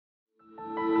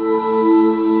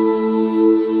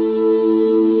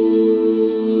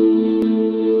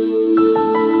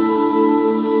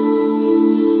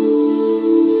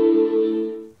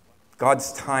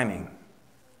God's timing.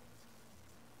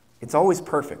 It's always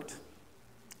perfect.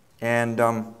 And,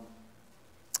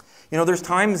 there's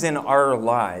times in our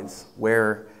lives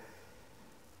where,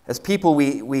 as people,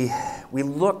 we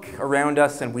look around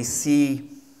us and we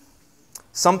see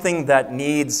something that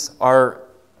needs our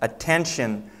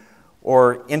attention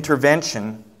or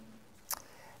intervention.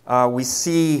 We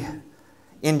see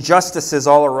injustices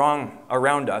all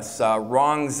around us,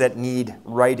 wrongs that need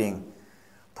righting,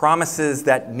 promises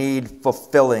that need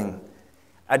fulfilling,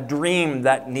 a dream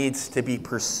that needs to be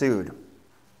pursued.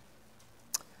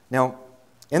 Now,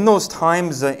 in those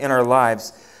times in our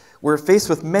lives, we're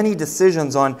faced with many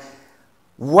decisions on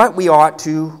what we ought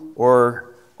to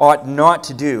or ought not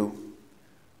to do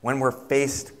when we're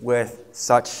faced with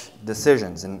such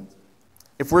decisions. And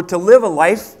if we're to live a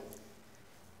life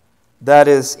that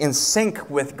is in sync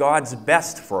with God's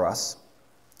best for us,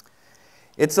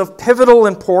 it's of pivotal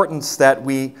importance that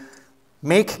we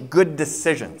make good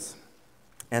decisions,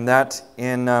 and that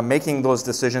in making those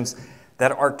decisions,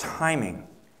 that our timing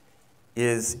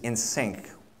is in sync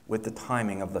with the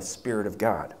timing of the Spirit of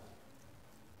God.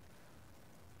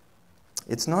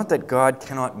 It's not that God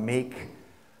cannot make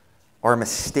our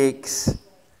mistakes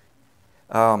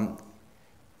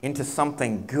into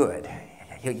something good.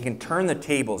 He can turn the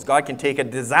tables. God can take a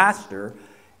disaster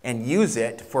and use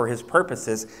it for His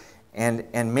purposes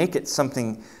and make it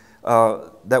something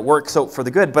that works out for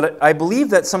the good. But I believe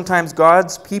that sometimes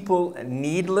God's people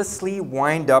needlessly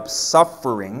wind up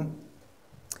suffering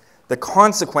the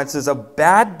consequences of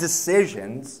bad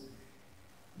decisions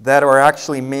that are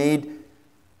actually made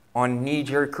on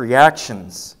knee-jerk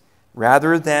reactions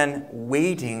rather than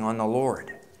waiting on the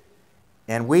Lord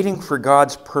and waiting for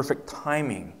God's perfect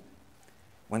timing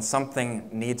when something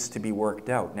needs to be worked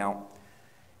out. Now,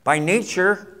 by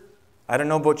nature, I don't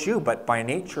know about you, but by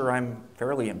nature I'm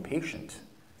fairly impatient.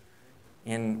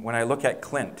 When I look at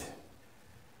Clint,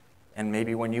 and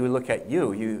maybe when you look at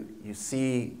you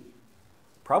see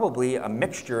probably a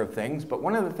mixture of things, but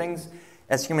one of the things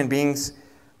as human beings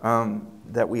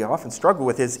that we often struggle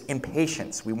with is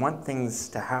impatience. We want things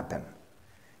to happen.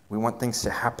 We want things to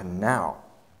happen now.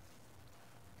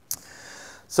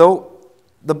 So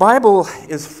the Bible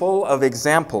is full of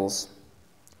examples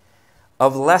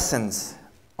of lessons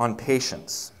on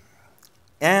patience,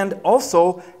 and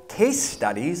also case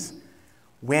studies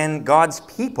when God's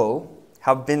people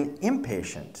have been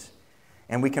impatient.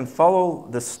 And we can follow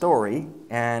the story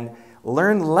and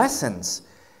learn lessons.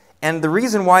 And the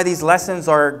reason why these lessons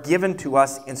are given to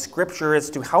us in Scripture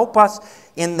is to help us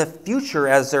in the future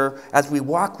as we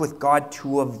walk with God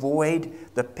to avoid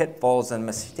the pitfalls and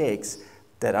mistakes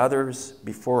that others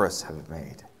before us have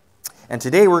made. And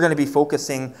today we're going to be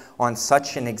focusing on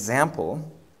such an example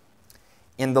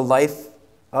in the life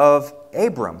of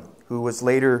Abram, who was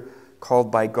later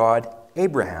called by God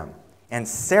Abraham, and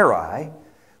Sarai,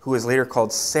 who was later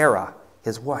called Sarah,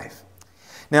 his wife.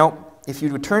 Now, if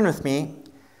you would turn with me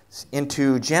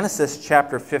into Genesis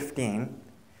chapter 15,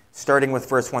 starting with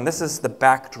verse 1. This is the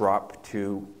backdrop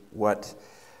to what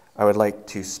I would like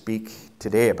to speak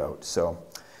today about. So,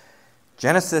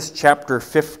 Genesis chapter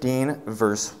 15,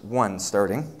 verse 1,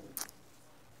 starting.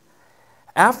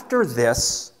 After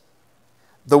this,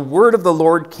 the word of the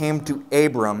Lord came to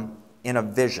Abram in a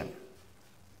vision.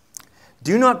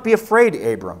 Do not be afraid,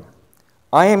 Abram.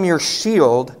 I am your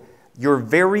shield, your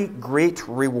very great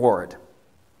reward.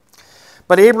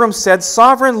 But Abram said,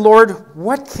 Sovereign Lord,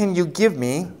 what can you give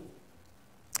me,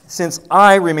 since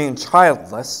I remain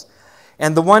childless,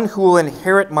 and the one who will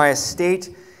inherit my estate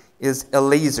is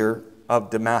Eliezer of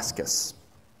Damascus?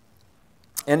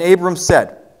 And Abram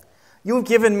said, You have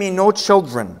given me no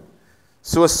children,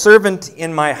 so a servant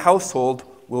in my household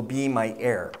will be my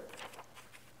heir.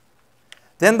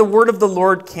 Then the word of the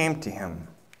Lord came to him.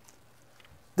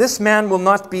 This man will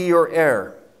not be your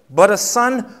heir, but a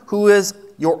son who is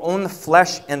your own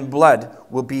flesh and blood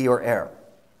will be your heir.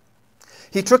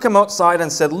 He took him outside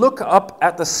and said, Look up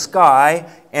at the sky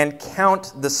and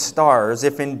count the stars,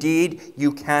 if indeed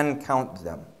you can count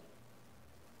them.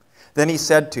 Then he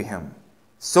said to him,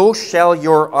 So shall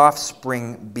your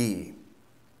offspring be.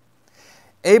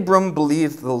 Abram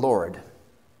believed the Lord,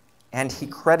 and he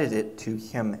credited it to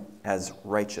him as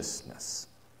righteousness.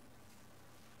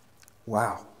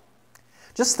 Wow.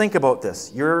 Just think about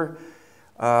this. You're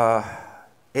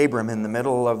Abram in the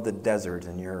middle of the desert,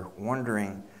 and you're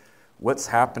wondering what's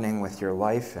happening with your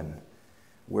life and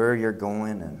where you're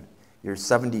going, and you're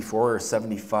 74 or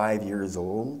 75 years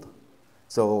old.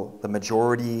 So the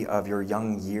majority of your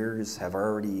young years have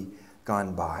already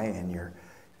gone by, and you're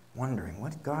wondering,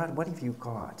 God, what have you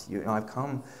got? I've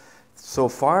come so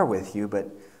far with you, but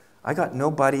I got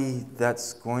nobody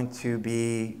that's going to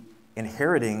be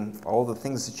inheriting all the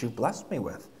things that you've blessed me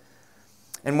with.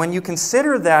 And when you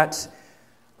consider that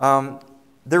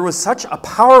there was such a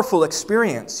powerful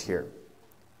experience here,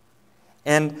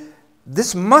 and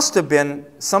this must have been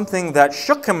something that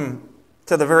shook him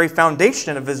to the very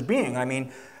foundation of his being. I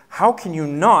mean, how can you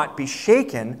not be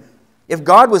shaken if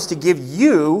God was to give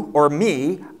you or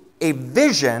me a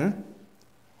vision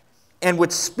and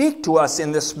would speak to us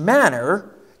in this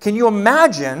manner? Can you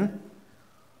imagine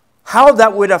how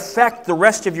that would affect the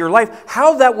rest of your life?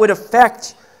 How that would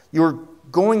affect your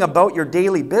going about your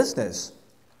daily business?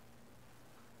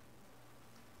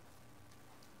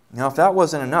 Now, if that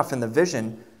wasn't enough in the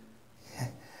vision,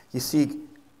 you see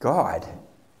God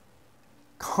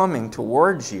coming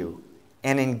towards you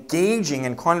and engaging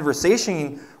in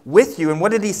conversation with you. And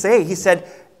what did he say? He said,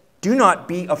 do not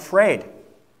be afraid.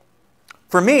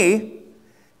 For me,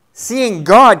 seeing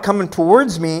God coming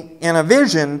towards me in a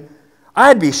vision,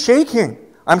 I'd be shaking.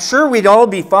 I'm sure we'd all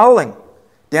be falling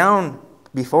down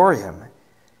before him.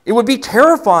 It would be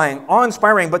terrifying,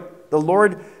 awe-inspiring, but the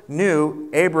Lord knew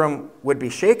Abram would be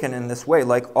shaken in this way,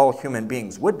 like all human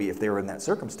beings would be if they were in that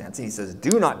circumstance. And he says,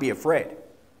 do not be afraid.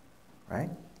 Right?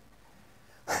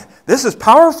 This is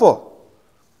powerful.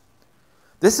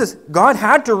 God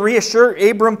had to reassure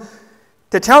Abram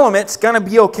to tell him it's going to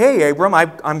be okay, Abram.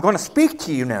 I'm going to speak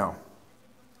to you now.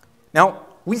 Now,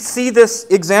 we see this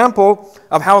example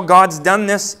of how God's done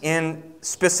this in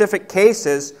specific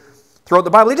cases throughout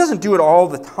the Bible. He doesn't do it all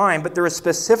the time, but there are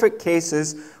specific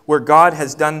cases where God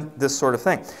has done this sort of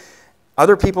thing.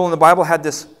 Other people in the Bible had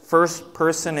this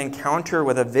first-person encounter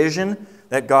with a vision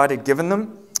that God had given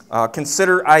them.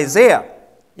 Consider Isaiah.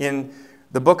 In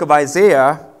the book of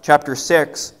Isaiah, chapter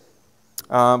 6,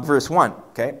 verse 1.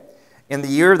 Okay? In the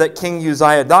year that King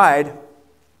Uzziah died,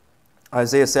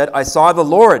 Isaiah said, I saw the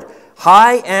Lord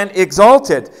high and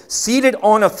exalted, seated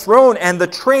on a throne, and the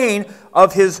train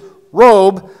of his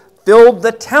robe filled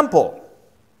the temple.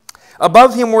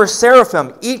 Above him were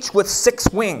seraphim, each with 6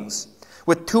 wings.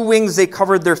 With 2 wings they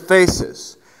covered their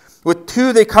faces. With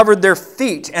 2 they covered their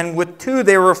feet, and with 2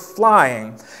 they were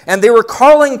flying. And they were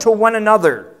calling to one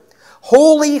another,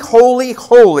 Holy, holy,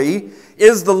 holy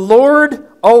is the Lord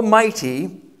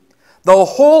Almighty. The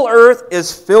whole earth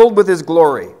is filled with his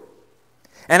glory.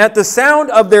 And at the sound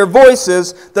of their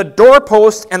voices, the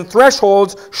doorposts and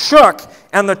thresholds shook,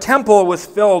 and the temple was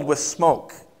filled with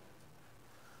smoke.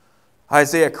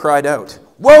 Isaiah cried out,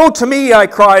 Woe to me, I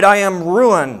cried, I am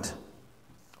ruined.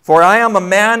 For I am a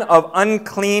man of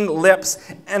unclean lips,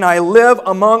 and I live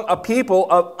among a people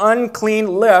of unclean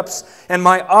lips, and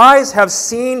my eyes have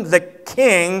seen the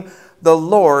King, the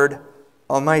Lord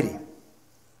Almighty.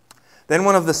 Then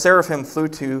one of the seraphim flew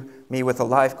to me with a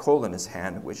live coal in his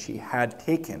hand, which he had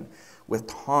taken with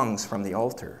tongs from the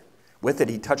altar. With it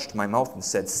he touched my mouth and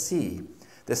said, See,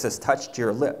 this has touched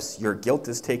your lips. Your guilt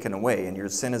is taken away, and your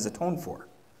sin is atoned for.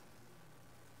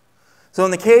 So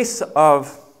in the case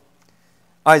of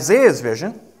Isaiah's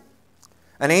vision,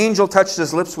 an angel touched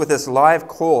his lips with this live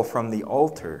coal from the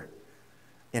altar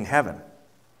in heaven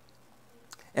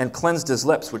and cleansed his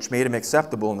lips, which made him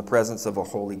acceptable in the presence of a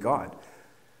holy God.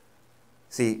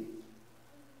 See,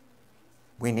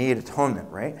 we need atonement,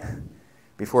 right?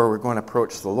 Before we're going to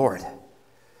approach the Lord.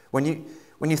 When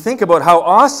you think about how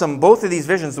awesome both of these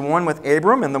visions, the one with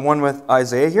Abram and the one with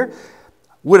Isaiah here,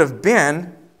 would have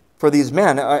been for these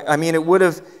men, I mean, it would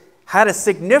have had a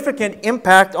significant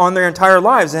impact on their entire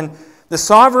lives. And the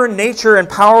sovereign nature and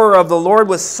power of the Lord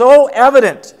was so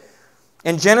evident.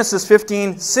 In Genesis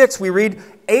 15:6, we read,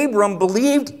 Abram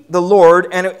believed the Lord,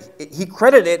 and he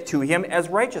credited it to him as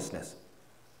righteousness.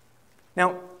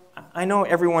 Now, I know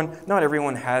not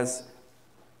everyone has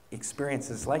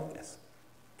experiences like this,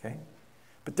 okay?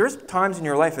 But there's times in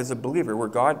your life as a believer where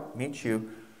God meets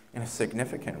you in a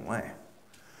significant way.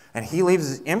 And he leaves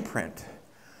his imprint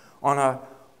on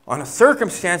a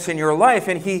circumstance in your life,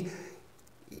 and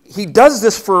he does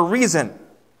this for a reason.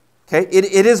 Okay?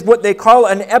 It is what they call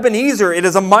an Ebenezer. It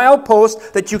is a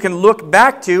milepost that you can look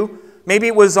back to. Maybe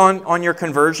it was on your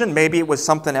conversion. Maybe it was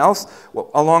something else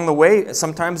along the way.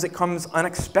 Sometimes it comes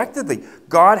unexpectedly.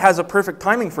 God has a perfect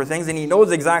timing for things, and he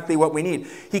knows exactly what we need.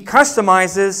 He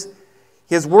customizes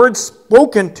his words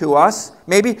spoken to us.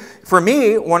 Maybe, for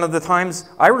me, one of the times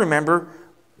I remember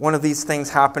one of these things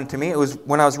happened to me, it was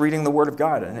when I was reading the Word of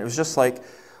God. And it was just like,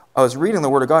 I was reading the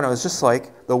Word of God, and it was just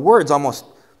like the words almost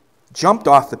jumped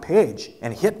off the page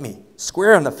and hit me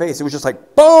square in the face. It was just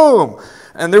like, boom!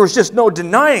 And there was just no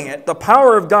denying it. The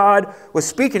power of God was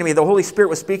speaking to me. The Holy Spirit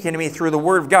was speaking to me through the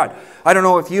Word of God. I don't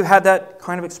know if you had that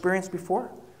kind of experience before,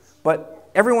 but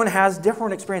everyone has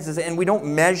different experiences, and we don't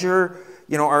measure,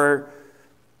 our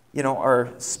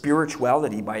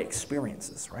spirituality by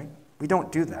experiences, right? We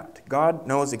don't do that. God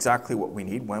knows exactly what we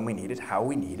need, when we need it, how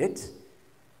we need it.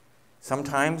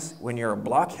 Sometimes when you're a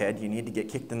blockhead, you need to get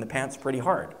kicked in the pants pretty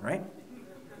hard, right?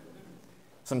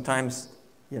 Sometimes,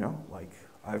 like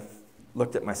I've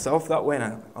looked at myself that way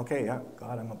and okay, yeah,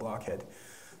 God, I'm a blockhead.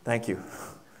 Thank you.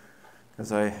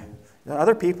 Because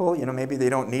other people, maybe they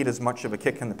don't need as much of a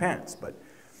kick in the pants, but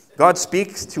God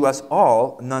speaks to us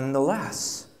all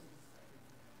nonetheless.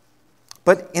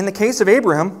 But in the case of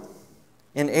Abraham,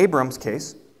 in Abram's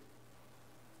case,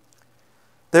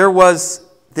 there was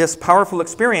this powerful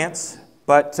experience,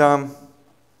 but,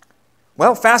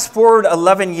 fast forward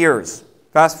 11 years.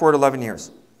 Fast forward 11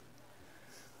 years.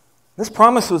 This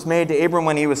promise was made to Abram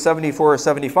when he was 74 or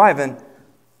 75, and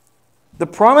the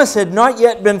promise had not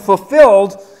yet been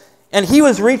fulfilled, and he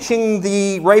was reaching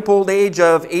the ripe old age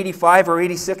of 85 or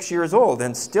 86 years old,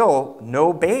 and still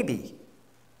no baby.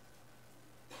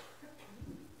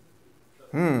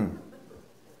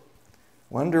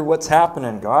 Wonder what's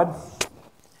happening, God.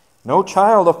 No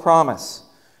child of promise.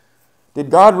 Did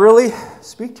God really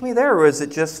speak to me there, or is it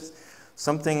just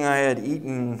something I had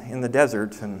eaten in the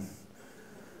desert and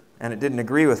it didn't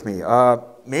agree with me?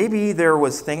 Maybe there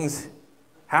was things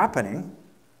happening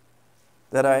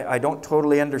that I don't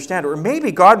totally understand. Or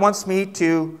maybe God wants me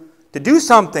to do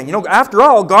something. After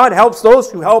all, God helps those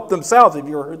who help themselves. Have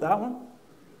you ever heard that one?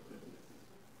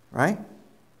 Right?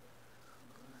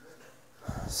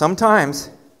 Sometimes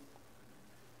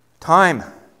time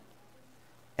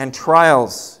and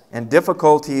trials and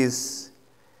difficulties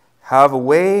have a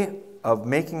way of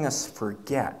making us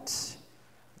forget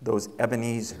those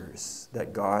Ebenezers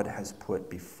that God has put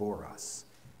before us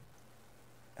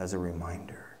as a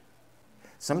reminder.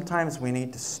 Sometimes we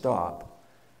need to stop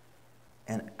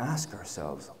and ask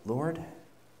ourselves, Lord,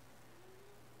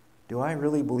 do I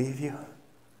really believe you?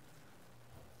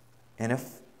 And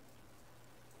if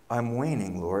I'm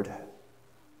waning, Lord,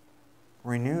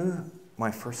 renew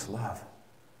my first love.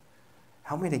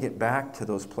 Help me to get back to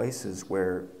those places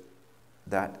where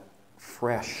that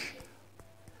fresh,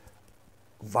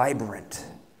 vibrant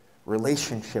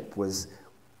relationship was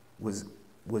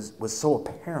so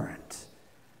apparent.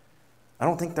 I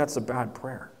don't think that's a bad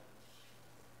prayer.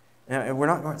 And we're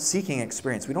not seeking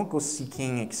experience. We don't go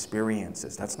seeking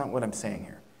experiences. That's not what I'm saying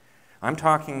here. I'm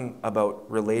talking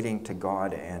about relating to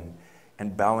God and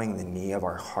bowing the knee of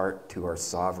our heart to our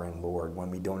sovereign Lord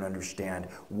when we don't understand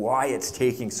why it's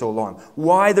taking so long,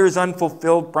 why there's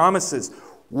unfulfilled promises,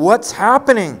 what's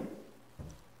happening.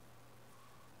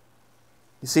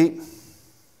 You see,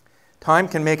 time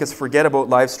can make us forget about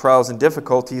life's trials and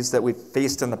difficulties that we've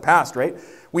faced in the past, right?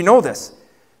 We know this.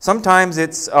 Sometimes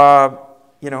it's,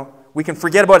 we can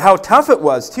forget about how tough it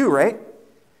was too, right?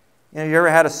 You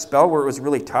ever had a spell where it was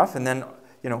really tough and then,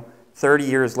 30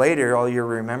 years later, all you're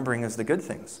remembering is the good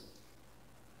things.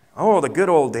 Oh, the good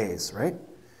old days, right?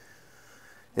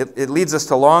 It leads us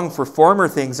to long for former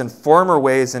things and former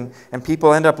ways, and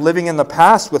people end up living in the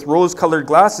past with rose-colored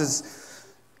glasses,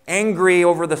 angry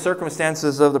over the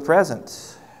circumstances of the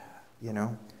present.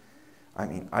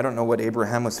 I don't know what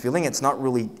Abraham was feeling. It's not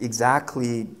really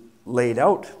exactly laid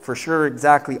out for sure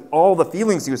exactly all the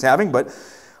feelings he was having, but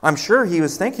I'm sure he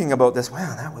was thinking about this.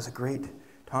 Wow, that was a great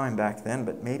time back then,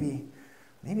 but maybe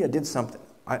I did something.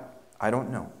 I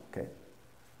don't know, okay?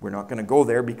 We're not going to go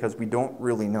there because we don't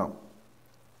really know.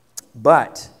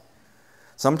 But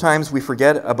sometimes we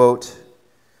forget about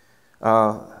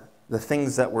the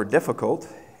things that were difficult,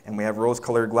 and we have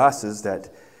rose-colored glasses that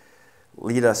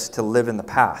lead us to live in the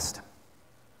past.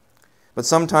 But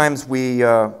sometimes we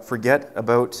forget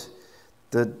about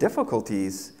the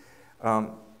difficulties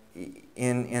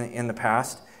in the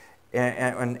past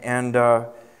and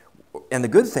the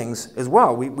good things as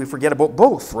well. We forget about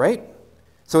both, right?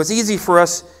 So it's easy for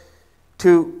us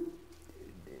to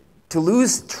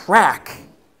lose track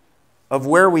of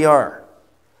where we are.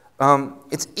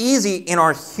 It's easy in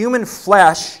our human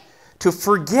flesh to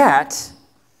forget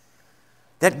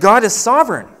that God is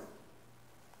sovereign.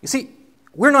 You see,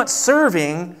 we're not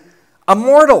serving a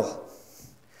mortal.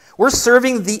 We're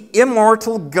serving the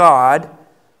immortal God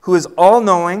who is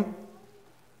all-knowing,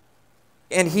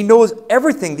 and he knows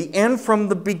everything, the end from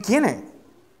the beginning.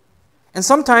 And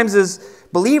sometimes as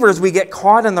believers, we get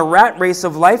caught in the rat race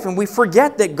of life and we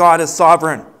forget that God is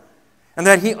sovereign and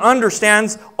that he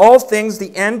understands all things,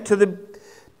 the end to the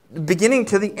beginning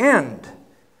to the end.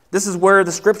 This is where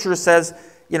the scripture says,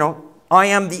 I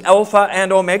am the Alpha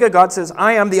and Omega. God says,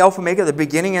 I am the Alpha and Omega, the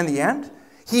beginning and the end.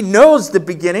 He knows the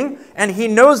beginning and he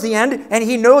knows the end and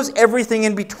he knows everything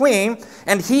in between,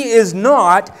 and he is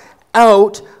not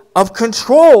out of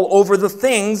control over the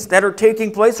things that are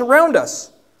taking place around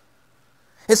us.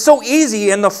 It's so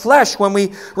easy in the flesh, when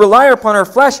we rely upon our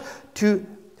flesh, to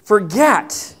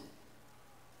forget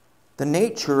the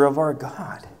nature of our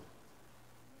God.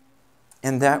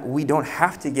 And that we don't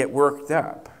have to get worked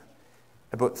up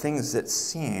about things that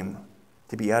seem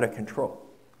to be out of control.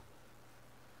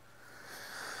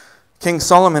 King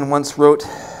Solomon once wrote,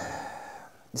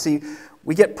 you see,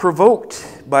 we get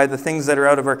provoked by the things that are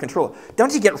out of our control.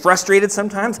 Don't you get frustrated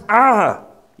sometimes?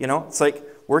 It's like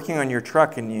working on your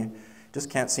truck and you just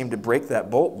can't seem to break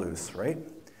that bolt loose, right?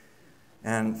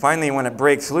 And finally, when it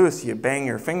breaks loose, you bang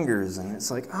your fingers and it's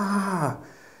like,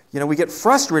 we get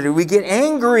frustrated, we get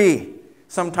angry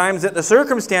sometimes at the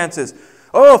circumstances.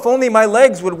 Oh, if only my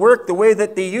legs would work the way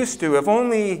that they used to. If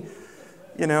only,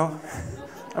 we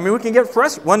can get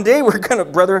frustrated. One day we're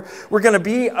going to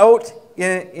be out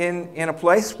in a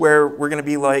place where we're going to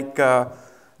be like,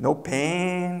 no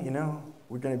pain,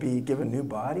 we're going to be given new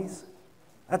bodies.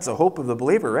 That's the hope of the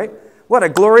believer, right? What a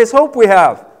glorious hope we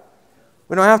have.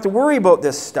 We don't have to worry about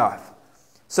this stuff.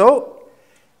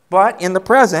 But in the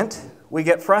present, we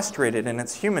get frustrated, and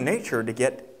it's human nature to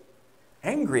get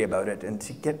angry about it and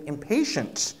to get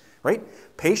impatient, right?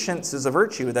 Patience is a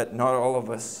virtue that not all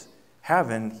of us have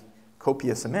in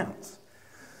copious amounts.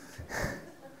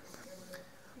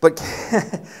 But,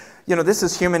 this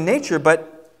is human nature,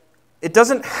 but it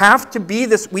doesn't have to be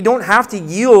this. We don't have to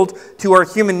yield to our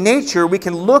human nature. We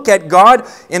can look at God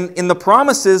in the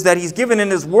promises that He's given in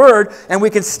His Word, and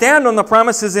we can stand on the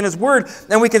promises in His Word,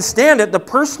 and we can stand at the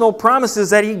personal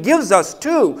promises that He gives us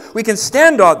too. We can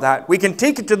stand on that. We can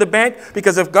take it to the bank,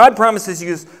 because if God promises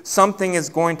you something is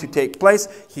going to take place,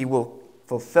 He will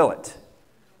fulfill it.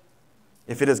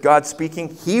 If it is God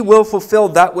speaking, He will fulfill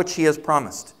that which He has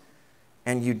promised.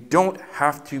 And you don't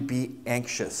have to be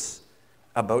anxious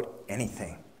about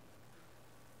anything.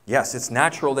 Yes, it's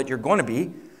natural that you're going to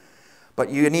be, but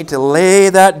you need to lay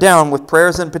that down with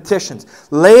prayers and petitions.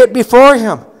 Lay it before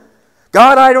Him.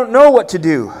 God, I don't know what to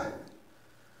do.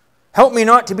 Help me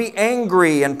not to be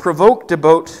angry and provoked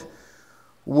about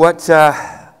what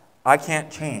I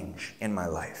can't change in my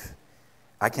life.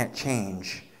 I can't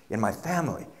change in my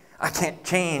family. I can't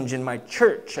change in my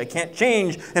church. I can't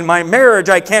change in my marriage.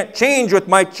 I can't change with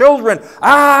my children.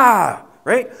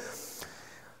 Right?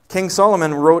 King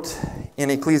Solomon wrote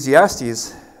in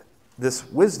Ecclesiastes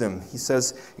this wisdom. He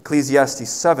says, Ecclesiastes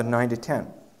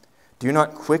 7:9-10, do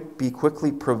not be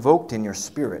quickly provoked in your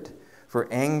spirit, for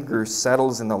anger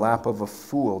settles in the lap of a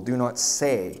fool. Do not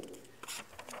say,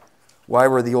 why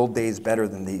were the old days better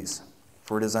than these?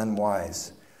 For it is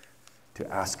unwise to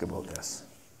ask about this.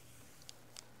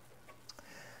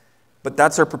 But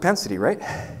that's our propensity, right?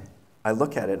 I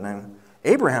look at it and I'm,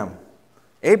 Abram.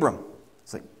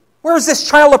 It's like, where's this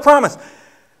child of promise?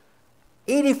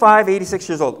 85, 86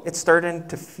 years old. It's starting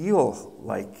to feel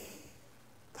like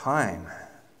time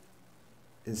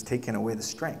is taking away the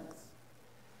strength.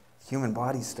 The human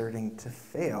body's starting to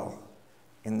fail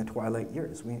in the twilight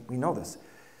years. We know this.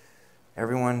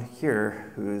 Everyone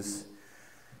here who's,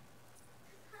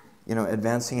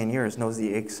 advancing in years knows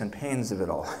the aches and pains of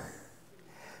it all.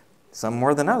 Some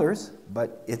more than others,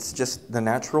 but it's just the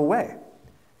natural way.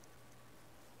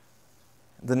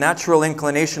 The natural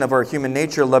inclination of our human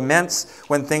nature laments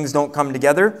when things don't come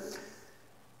together.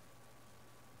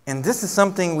 And this is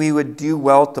something we would do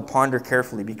well to ponder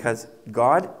carefully, because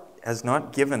God has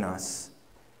not given us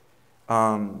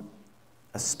a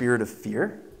spirit of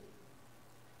fear,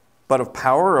 but of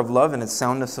power, of love, and a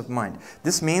soundness of mind.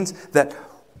 This means that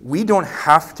we don't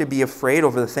have to be afraid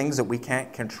over the things that we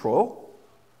can't control.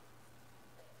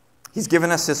 He's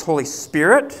given us His Holy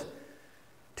Spirit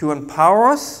to empower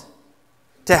us,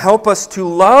 to help us to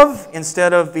love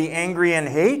instead of be angry and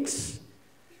hate,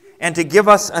 and to give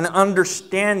us an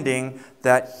understanding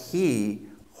that He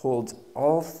holds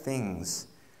all things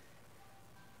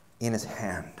in His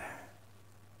hand.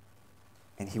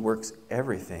 And He works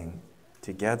everything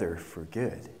together for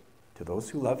good to those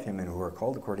who love Him and who are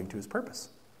called according to His purpose.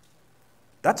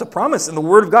 That's a promise in the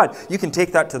Word of God. You can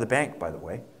take that to the bank, by the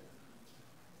way.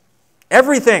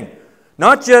 Everything,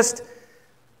 not just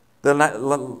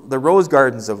the rose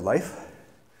gardens of life,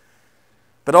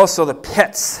 but also the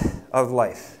pits of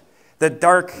life, the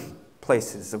dark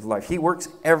places of life. He works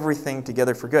everything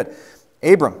together for good.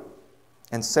 Abram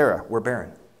and Sarah were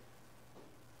barren.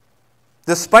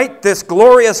 Despite this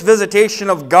glorious visitation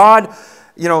of God,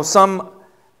 some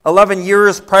 11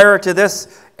 years prior to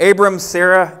this, Abram,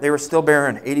 Sarah, they were still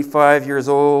barren. 85 years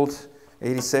old,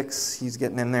 86, he's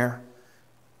getting in there.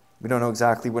 We don't know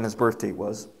exactly when his birth date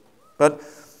was. But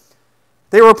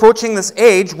they were approaching this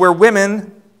age where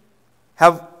women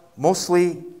have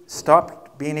mostly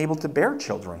stopped being able to bear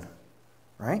children,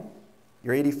 right?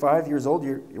 You're 85 years old,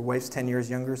 your wife's 10 years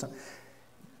younger or something.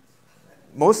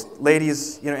 Most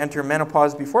ladies, enter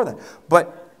menopause before that.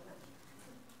 But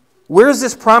where's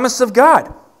this promise of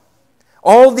God?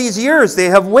 All these years they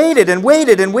have waited and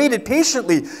waited and waited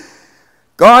patiently.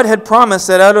 God had promised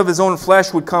that out of his own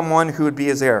flesh would come one who would be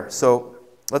his heir. So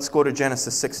let's go to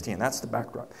Genesis 16. That's the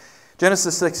backdrop.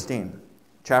 Genesis 16,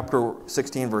 chapter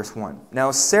 16, verse 1.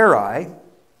 Now Sarai,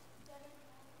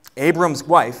 Abram's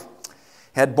wife,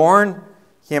 had borne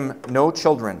him no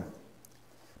children,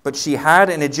 but she had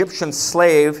an Egyptian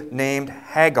slave named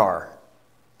Hagar.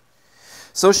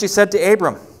 So she said to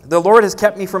Abram, "The Lord has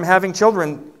kept me from having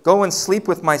children. Go and sleep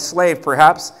with my slave.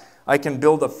 Perhaps I can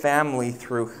build a family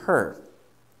through her."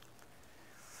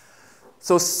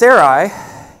 So Sarai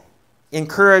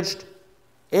encouraged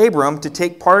Abram to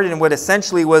take part in what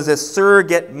essentially was a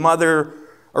surrogate mother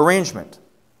arrangement.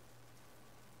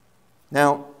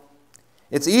 Now,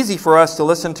 it's easy for us to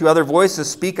listen to other voices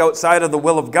speak outside of the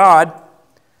will of God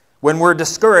when we're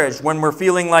discouraged, when we're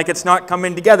feeling like it's not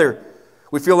coming together.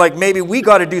 We feel like maybe we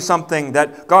got to do something,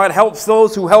 that God helps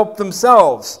those who help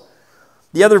themselves.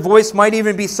 The other voice might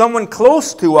even be someone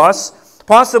close to us,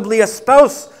 possibly a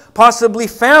spouse, possibly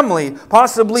family,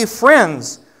 possibly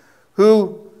friends,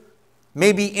 who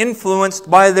may be influenced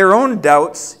by their own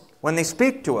doubts when they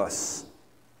speak to us.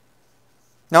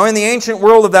 Now, in the ancient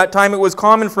world of that time, it was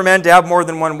common for men to have more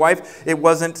than one wife. It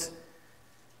wasn't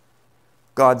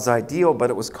God's ideal, but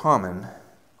it was common.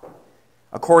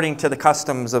 According to the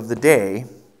customs of the day,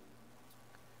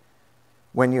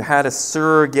 when you had a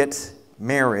surrogate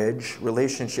marriage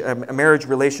relationship, a marriage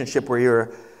relationship where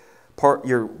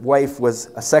your wife was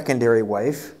a secondary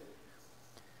wife,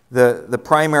 the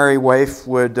primary wife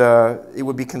would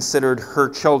be considered her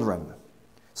children.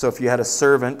 So if you had a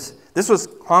servant, this was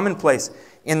commonplace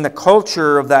in the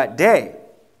culture of that day.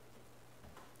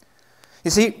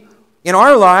 You see, in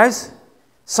our lives,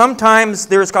 sometimes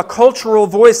there's a cultural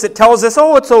voice that tells us,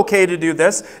 oh, it's okay to do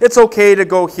this. It's okay to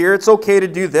go here. It's okay to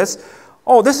do this.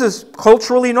 Oh, this is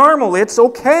culturally normal. It's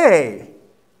okay.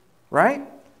 Right?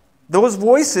 Those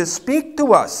voices speak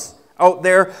to us out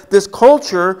there. This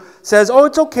culture says, oh,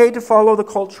 it's okay to follow the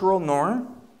cultural norm.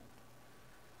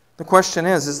 The question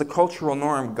is the cultural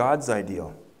norm God's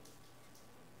ideal?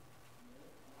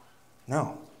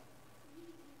 No.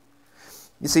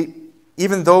 You see,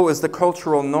 even though it was the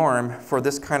cultural norm for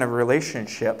this kind of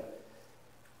relationship,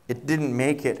 it didn't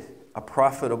make it a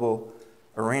profitable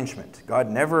arrangement. God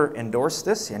never endorsed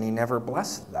this, and he never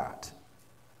blessed that.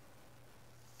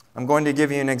 I'm going to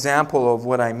give you an example of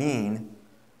what I mean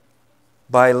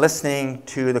by listening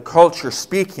to the culture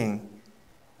speaking.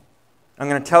 I'm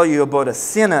going to tell you about a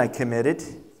sin I committed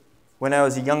when I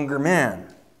was a younger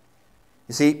man.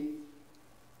 You see,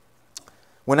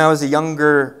 when I was a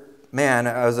younger man,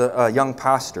 I was a young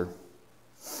pastor,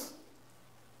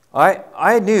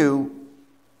 I knew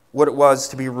what it was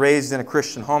to be raised in a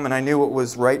Christian home, and I knew what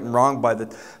was right and wrong by the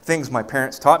things my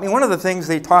parents taught me. One of the things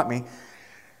they taught me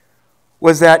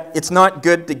was that it's not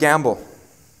good to gamble.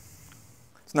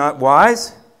 It's not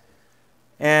wise.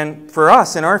 And for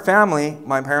us, in our family,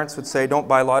 my parents would say, don't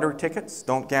buy lottery tickets,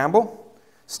 don't gamble,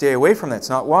 stay away from that, it's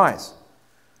not wise.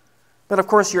 But of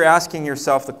course, you're asking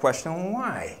yourself the question,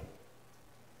 why?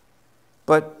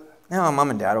 But now, Mom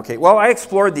and Dad, okay. Well, I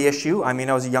explored the issue. I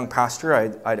was a young pastor.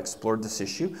 I'd explored this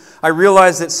issue. I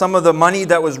realized that some of the money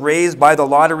that was raised by the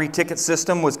lottery ticket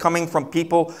system was coming from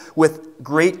people with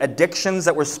great addictions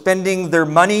that were spending their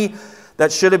money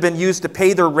that should have been used to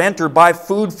pay their rent or buy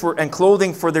food and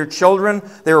clothing for their children.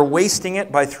 They were wasting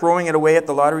it by throwing it away at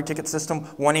the lottery ticket system,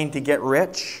 wanting to get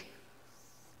rich.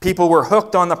 People were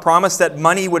hooked on the promise that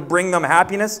money would bring them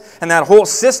happiness, and that whole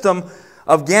system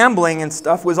of gambling and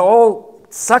stuff was all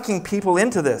sucking people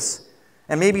into this.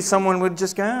 And maybe someone would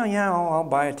just go, oh, yeah, I'll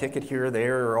buy a ticket here or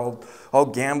there, or I'll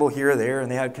gamble here or there, and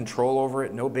they had control over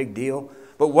it, no big deal.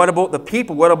 But what about the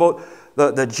people? What about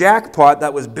the jackpot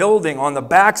that was building on the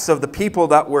backs of the people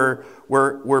that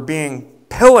were being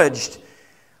pillaged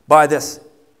by this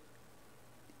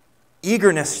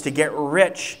eagerness to get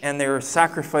rich, and they were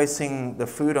sacrificing the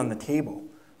food on the table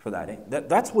for that?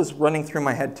 That was running through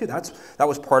my head too. That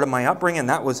was part of my upbringing.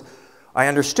 I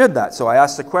understood that, so I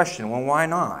asked the question, well, why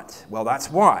not? Well,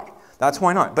 that's why. That's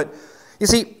why not. But you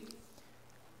see,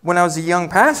 when I was a young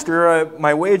pastor,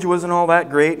 my wage wasn't all that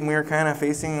great, and we were kind of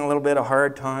facing a little bit of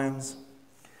hard times.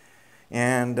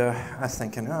 And I was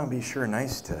thinking, oh, it'd be sure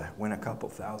nice to win a couple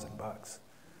 $1,000.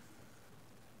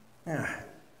 Yeah,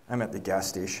 I'm at the gas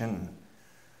station.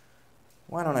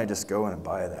 Why don't I just go and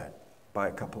buy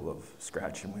a couple of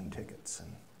scratch and win tickets,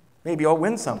 and maybe I'll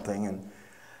win something. And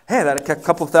hey, that a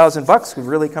couple $1,000 would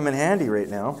really come in handy right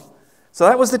now. So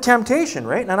that was the temptation,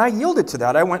 right? And I yielded to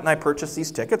that. I went and I purchased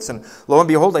these tickets, and lo and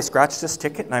behold, I scratched this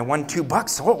ticket and I won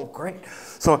 $2. Oh, great.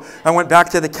 So I went back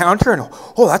to the counter and,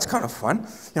 oh, that's kind of fun.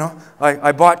 You know,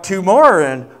 I bought 2 more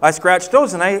and I scratched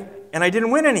those and I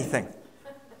didn't win anything.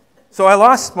 So I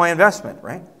lost my investment,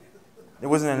 right? It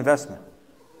wasn't an investment.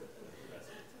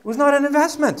 It was not an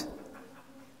investment.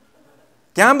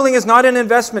 Gambling is not an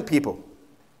investment, people.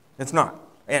 It's not.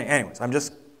 Anyways, I'm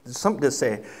just something to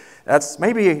say. That's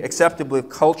maybe acceptable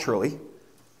culturally,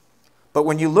 but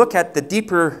when you look at the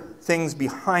deeper things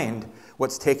behind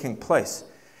what's taking place,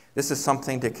 this is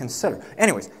something to consider.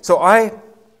 Anyways, so I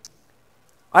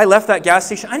left that gas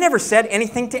station. I never said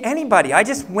anything to anybody. I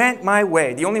just went my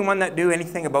way. The only one that knew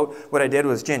anything about what I did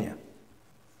was Ginya.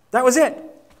 That was it.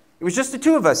 It was just the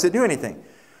 2 of us that knew anything.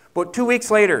 But 2 weeks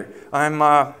later,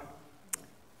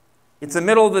 it's the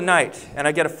middle of the night, and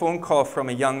I get a phone call from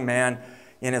a young man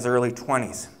in his early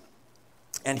 20s.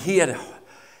 And he and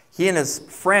his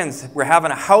friends were having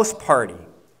a house party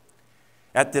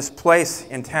at this place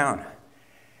in town.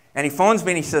 And he phones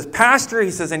me and he says, Pastor, he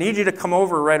says, I need you to come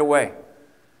over right away.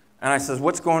 And I says,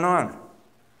 what's going on?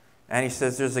 And he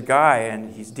says, there's a guy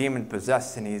and he's demon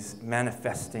possessed and he's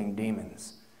manifesting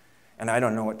demons. And I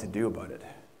don't know what to do about it.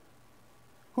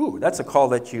 Ooh, that's a call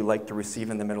that you like to receive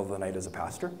in the middle of the night as a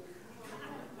pastor.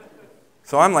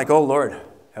 So I'm like, oh Lord,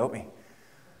 help me.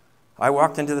 I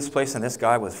walked into this place and this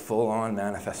guy was full on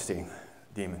manifesting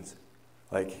demons.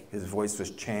 Like his voice was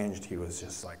changed. He was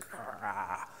just like,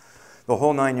 ah. The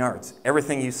whole 9 yards.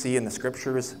 Everything you see in the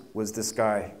scriptures was this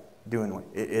guy doing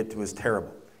it. It was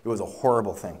terrible. It was a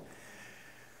horrible thing.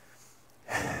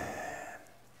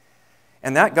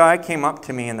 And that guy came up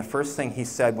to me and the first thing he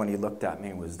said when he looked at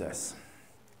me was this.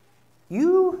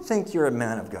 You think you're a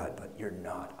man of God, but you're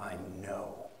not. I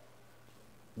know.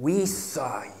 We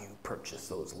saw you purchase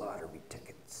those lottery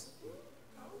tickets.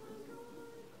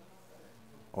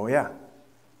 Oh, yeah.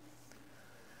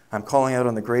 I'm calling out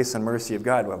on the grace and mercy of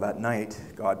God. Well, that night,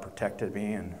 God protected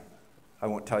me, and I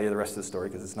won't tell you the rest of the story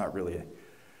because it's not really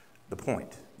the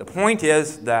point. The point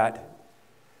is that,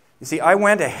 you see, I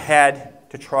went ahead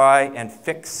to try and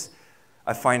fix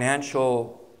a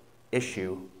financial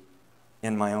issue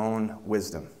in my own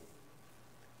wisdom.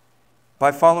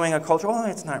 By following a culture, oh,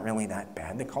 it's not really that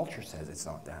bad. The culture says it's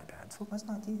not that bad. So let's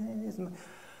not do that.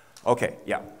 Okay,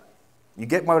 yeah. You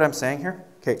get what I'm saying here?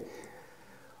 Okay.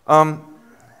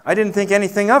 I didn't think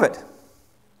anything of it.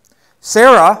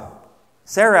 Sarai,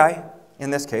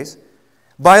 in this case,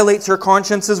 violates her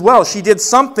conscience as well. She did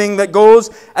something that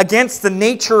goes against the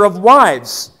nature of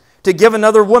wives, to give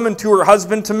another woman to her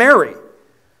husband to marry.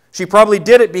 She probably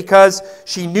did it because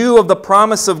she knew of the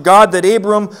promise of God that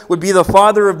Abram would be the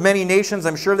father of many nations.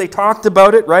 I'm sure they talked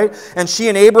about it, right? And she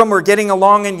and Abram were getting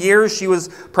along in years. She was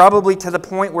probably to the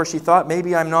point where she thought,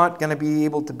 maybe I'm not going to be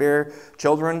able to bear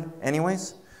children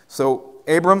anyways. So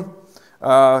Abram,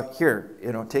 here,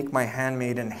 take my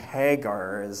handmaiden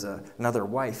Hagar as another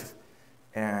wife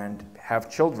and have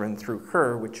children through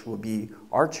her, which will be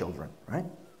our children, right?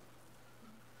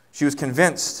 She was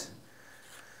convinced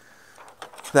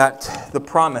that the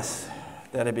promise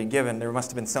that had been given, there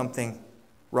must have been something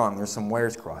wrong. There's some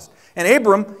wires crossed. And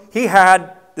Abram, he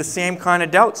had the same kind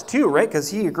of doubts too, right?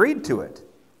 Because he agreed to it.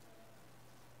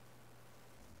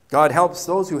 God helps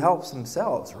those who help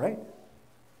themselves, right?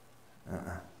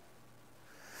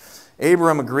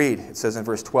 Abram agreed, it says in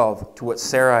verse 12, to what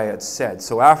Sarai had said.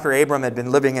 So after Abram had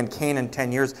been living in Canaan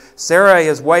 10 years, Sarai,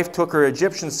 his wife, took her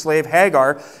Egyptian slave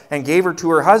Hagar and gave her to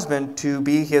her husband to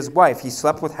be his wife. He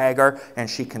slept with Hagar and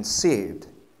she conceived.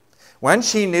 When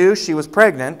she knew she was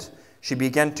pregnant, she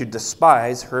began to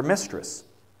despise her mistress.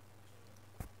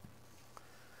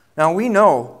 Now we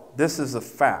know this is a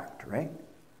fact, right?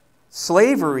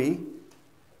 Slavery,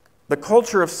 the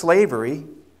culture of slavery,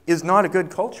 is not a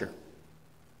good culture.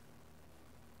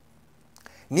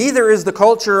 Neither is the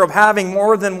culture of having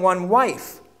more than one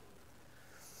wife.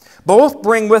 Both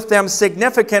bring with them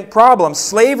significant problems.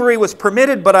 Slavery was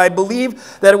permitted, but I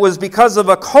believe that it was because of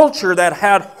a culture that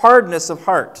had hardness of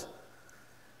heart.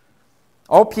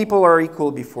 All people are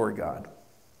equal before God,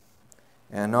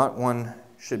 and not one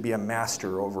should be a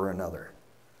master over another.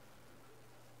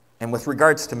 And with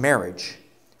regards to marriage,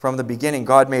 from the beginning,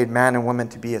 God made man and woman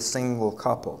to be a single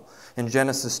couple. In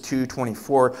Genesis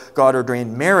 2:24, God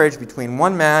ordained marriage between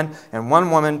one man and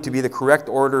one woman to be the correct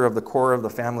order of the core of the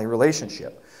family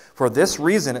relationship. For this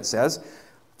reason, it says,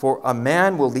 for a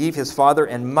man will leave his father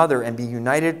and mother and be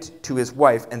united to his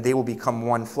wife, and they will become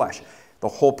one flesh. The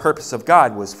whole purpose of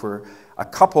God was for a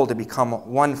couple to become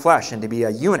one flesh and to be a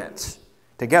unit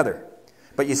together.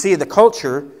 But you see, the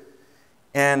culture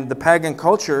And the pagan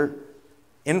culture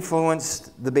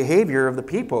influenced the behavior of the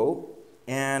people.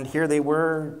 And here they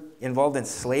were involved in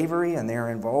slavery, and they were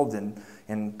involved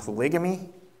in polygamy.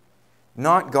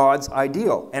 Not God's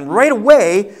ideal. And right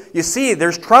away, you see,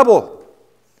 there's trouble.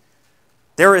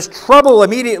 There is trouble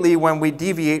immediately when we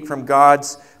deviate from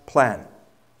God's plan.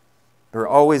 There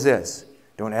always is.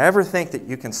 Don't ever think that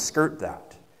you can skirt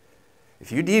that.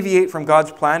 If you deviate from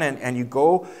God's plan and you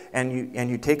go and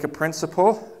you take a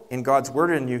principle in God's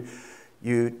word and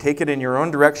you take it in your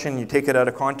own direction, you take it out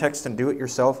of context and do it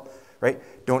yourself, right?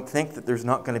 Don't think that there's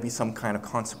not going to be some kind of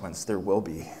consequence. There will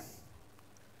be.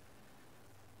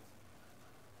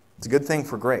 It's a good thing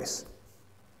for grace.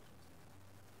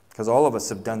 Because all of us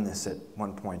have done this at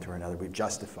one point or another. We've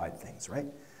justified things, right?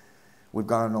 We've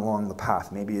gone along the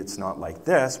path. Maybe it's not like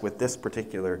this with this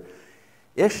particular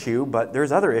issue, but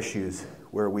there's other issues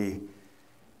where we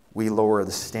lower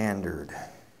the standard.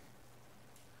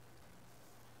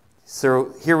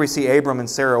 So here we see Abram and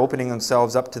Sarah opening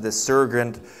themselves up to this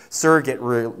surrogate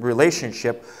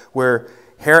relationship where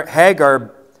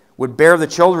Hagar would bear the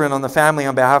children on the family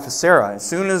on behalf of Sarah. As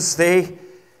soon as they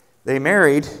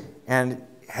married and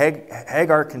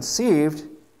Hagar conceived,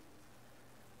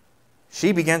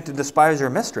 she began to despise her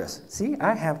mistress. See,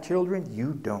 I have children,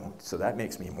 you don't. So that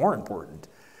makes me more important.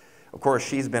 Of course,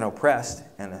 she's been oppressed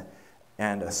and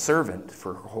a servant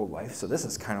for her whole life. So this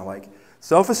is kind of like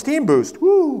self-esteem boost.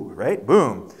 Woo, right?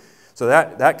 Boom. So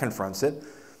that confronts it.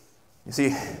 You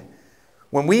see,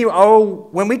 when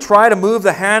we try to move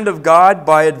the hand of God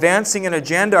by advancing an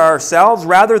agenda ourselves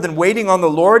rather than waiting on the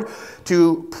Lord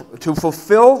to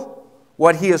fulfill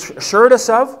what He has assured us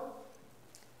of,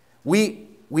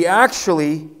 we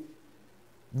actually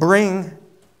bring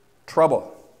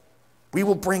trouble. We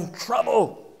will bring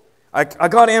trouble. I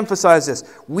got to emphasize this.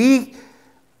 We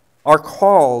are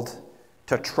called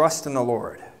to trust in the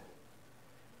Lord.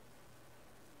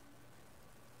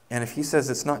 And if He says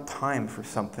it's not time for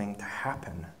something to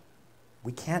happen,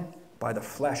 we can't, by the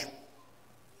flesh,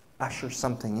 usher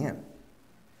something in.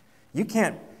 You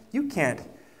can't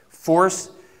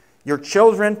force your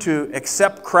children to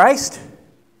accept Christ.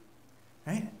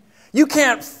 Right? You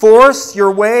can't force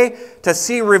your way to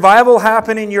see revival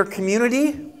happen in your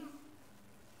community.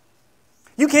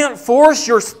 You can't force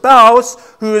your spouse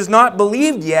who has not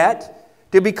believed yet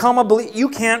to become a believer. You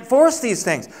can't force these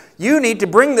things. You need to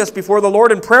bring this before the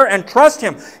Lord in prayer and trust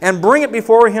Him and bring it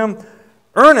before Him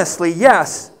earnestly,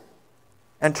 yes,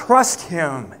 and trust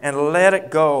Him and let it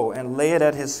go and lay it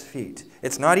at His feet.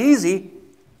 It's not easy.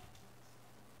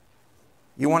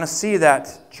 You want to see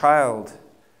that child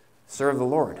serve the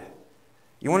Lord.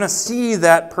 You want to see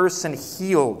that person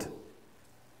healed.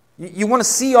 You want to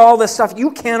see all this stuff.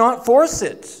 You cannot force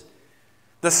it.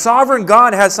 The sovereign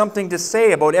God has something to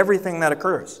say about everything that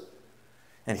occurs.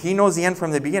 And He knows the end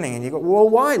from the beginning. And you go, well,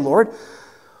 why, Lord?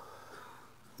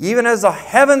 Even as the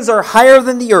heavens are higher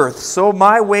than the earth, so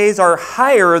my ways are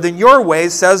higher than your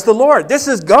ways, says the Lord. This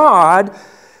is God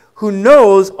who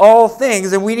knows all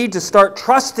things, and we need to start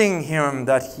trusting Him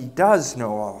that He does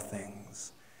know all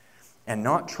things, and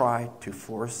not try to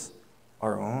force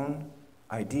our own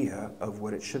idea of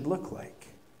what it should look like.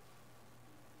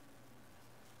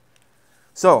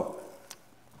 So,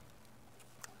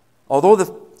 although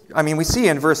we see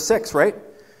in verse 6, right?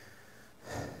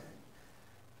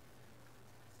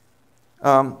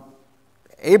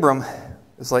 Abram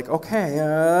is like, okay,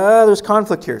 there's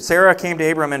conflict here. Sarah came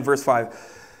to Abram in verse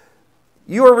 5.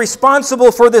 You are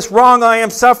responsible for this wrong I am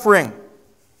suffering.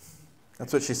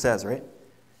 That's what she says, right?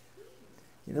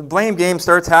 The blame game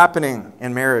starts happening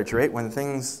in marriage, right?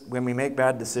 When we make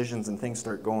bad decisions and things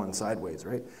start going sideways,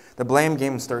 right? The blame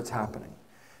game starts happening.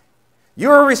 You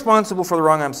are responsible for the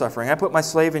wrong I'm suffering. I put my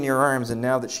slave in your arms, and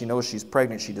now that she knows she's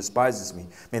pregnant, she despises me.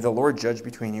 May the Lord judge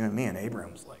between you and me. And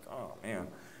Abram's like, oh, man.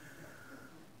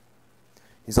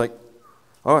 He's like,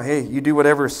 oh, hey, you do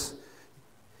whatever.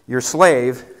 Your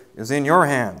slave is in your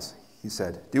hands, he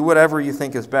said. Do whatever you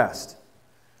think is best.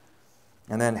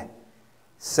 And then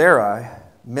Sarah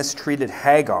mistreated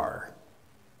Hagar,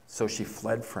 so she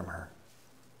fled from her.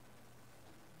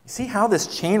 You see how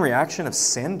this chain reaction of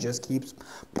sin just keeps...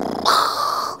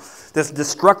 This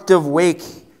destructive wake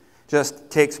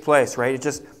just takes place, right? It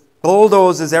just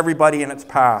bulldozes everybody in its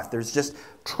path. There's just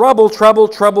trouble, trouble,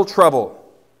 trouble,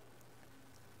 trouble.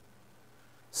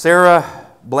 Sarah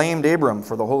blamed Abram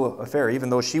for the whole affair, even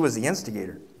though she was the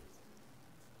instigator.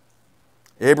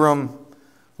 Abram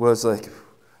was like,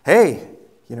 hey,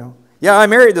 yeah, I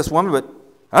married this woman, but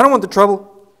I don't want the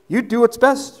trouble. You do what's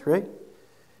best, right?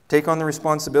 Take on the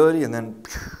responsibility and then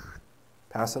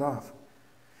pass it off.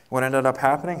 What ended up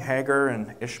happening? Hagar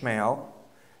and Ishmael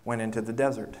went into the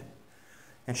desert.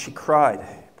 And she cried.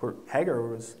 Poor Hagar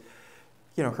was,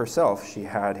 herself, she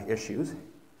had issues.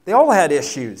 They all had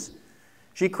issues.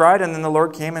 She cried, and then the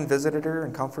Lord came and visited her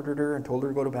and comforted her and told her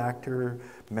to go back to her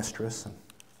mistress.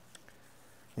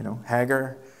 And,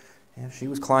 Hagar, she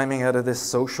was climbing out of this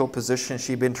social position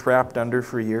she'd been trapped under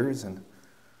for years. And,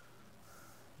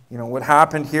 what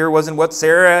happened here wasn't what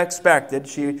Sarah expected.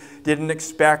 She didn't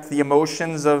expect the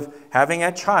emotions of having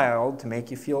a child to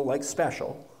make you feel like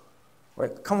special.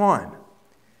 Right? Come on.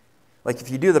 Like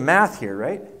if you do the math here,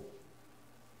 right?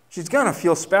 She's going to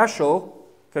feel special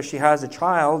because she has a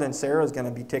child, and Sarah's going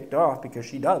to be ticked off because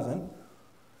she doesn't.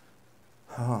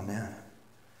 Oh, man.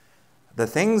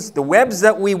 The webs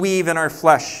that we weave in our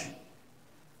flesh,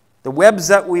 the webs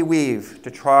that we weave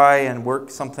to try and work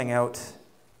something out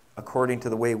according to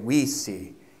the way we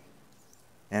see,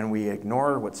 and we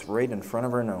ignore what's right in front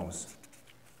of our nose.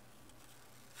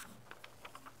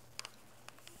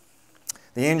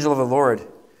 The angel of the Lord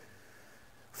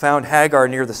found Hagar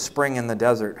near the spring in the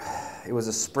desert. It was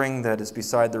a spring that is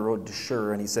beside the road to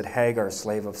Shur, and he said, Hagar,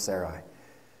 slave of Sarai.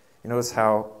 You notice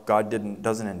how God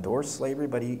doesn't endorse slavery,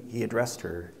 but he addressed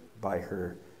her by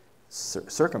her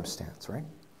circumstance, right?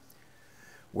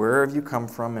 Where have you come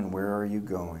from and where are you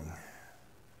going?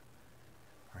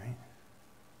 Right?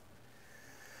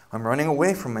 I'm running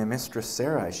away from my mistress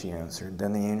Sarai, she answered.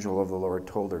 Then the angel of the Lord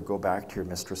told her, go back to your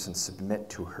mistress and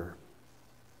submit to her.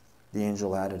 The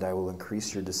angel added, I will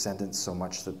increase your descendants so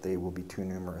much that they will be too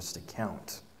numerous to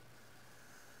count.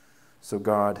 So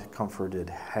God comforted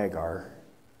Hagar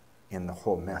in the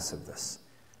whole mess of this.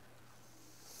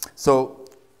 So,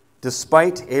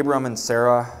 despite Abram and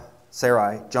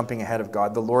Sarai jumping ahead of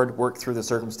God, the Lord worked through the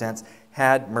circumstance,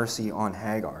 had mercy on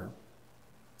Hagar.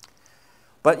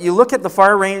 But you look at the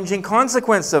far-ranging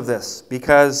consequence of this,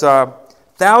 because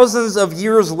thousands of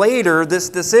years later, this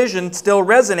decision still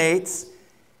resonates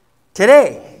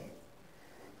today.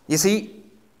 You see,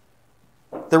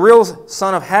 the real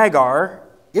son of Hagar,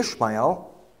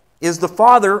 Ishmael, is the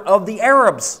father of the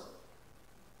Arabs.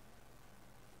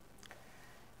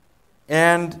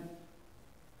 And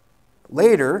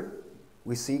later,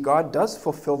 we see God does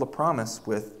fulfill the promise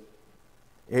with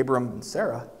Abram and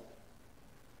Sarah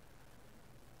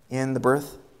in the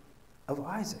birth of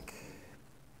Isaac.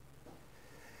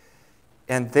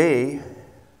 And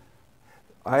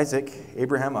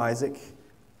Abraham, Isaac,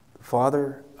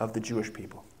 father of the Jewish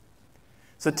people.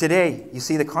 So today, you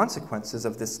see the consequences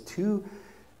of this two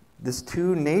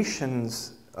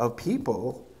nations of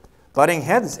people butting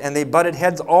heads, and they butted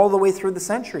heads all the way through the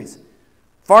centuries.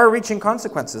 Far-reaching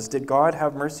consequences. Did God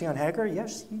have mercy on Hagar?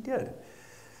 Yes, he did.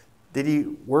 Did he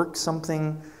work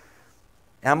something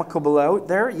amicable out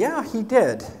there? Yeah, he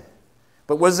did.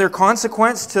 But was there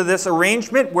consequence to this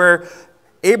arrangement where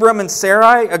Abram and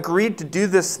Sarai agreed to do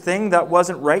this thing that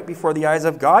wasn't right before the eyes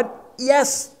of God?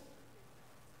 Yes,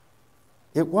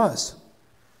 it was.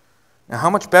 Now, how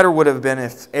much better would it have been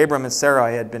if Abram and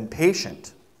Sarai had been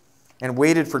patient and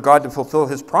waited for God to fulfill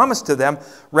his promise to them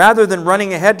rather than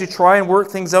running ahead to try and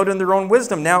work things out in their own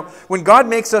wisdom? Now, when God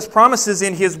makes us promises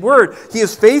in his word, he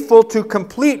is faithful to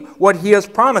complete what he has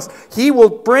promised. He will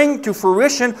bring to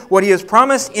fruition what he has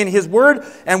promised in his word,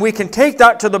 and we can take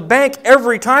that to the bank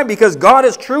every time because God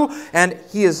is true and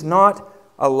he is not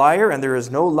a liar, and there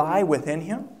is no lie within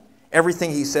him.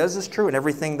 Everything he says is true, and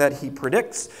everything that he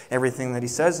predicts, everything that he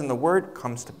says in the word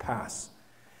comes to pass.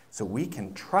 So we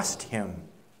can trust him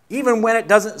even when it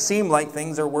doesn't seem like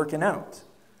things are working out.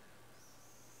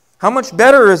 How much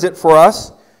better is it for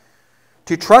us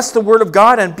to trust the Word of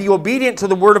God and be obedient to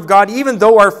the Word of God even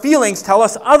though our feelings tell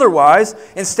us otherwise,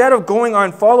 instead of going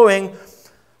on following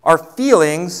our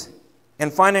feelings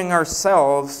and finding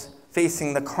ourselves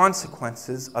facing the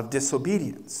consequences of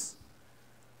disobedience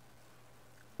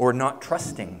or not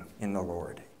trusting in the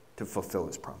Lord to fulfill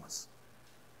his promise?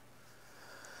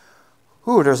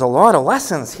 Ooh, there's a lot of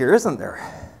lessons here, isn't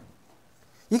there?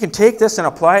 You can take this and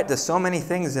apply it to so many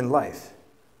things in life.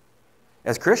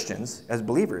 As Christians, as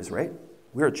believers, right?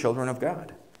 We're children of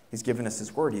God. He's given us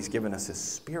his word. He's given us his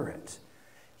spirit.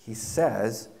 He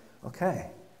says,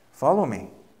 okay, follow me.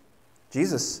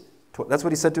 Jesus, that's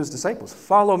what he said to his disciples.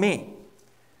 Follow me.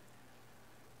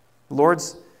 The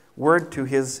Lord's word to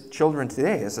his children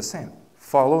today is the same.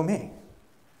 Follow me.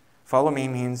 Follow me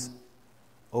means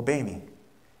obey me.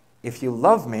 If you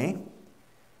love me,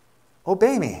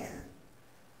 obey me.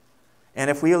 And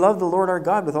if we love the Lord our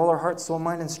God with all our heart, soul,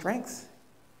 mind, and strength,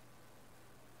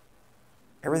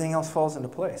 everything else falls into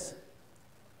place.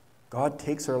 God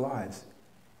takes our lives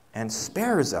and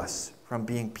spares us from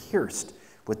being pierced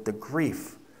with the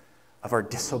grief of our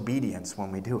disobedience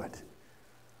when we do it.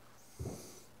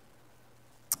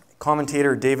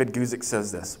 Commentator David Guzik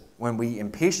says this: when we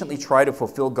impatiently try to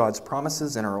fulfill God's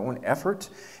promises in our own effort,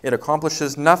 it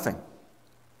accomplishes nothing.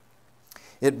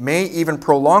 It may even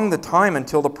prolong the time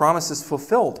until the promise is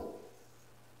fulfilled.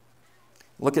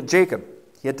 Look at Jacob.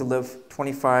 He had to live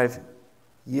 25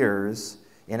 years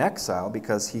in exile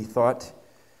because he thought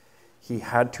he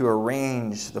had to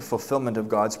arrange the fulfillment of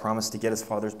God's promise to get his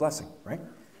father's blessing, right?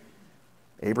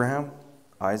 Abraham,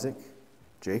 Isaac,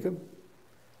 Jacob,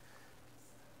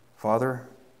 father,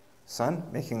 son,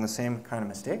 making the same kind of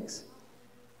mistakes.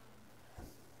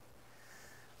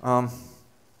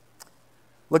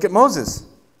 Look at Moses.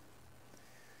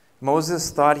 Moses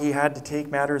thought he had to take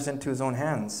matters into his own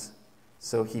hands,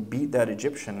 so he beat that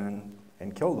Egyptian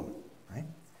and killed him, right?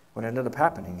 What ended up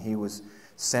happening? He was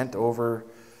sent over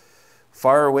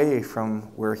far away from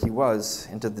where he was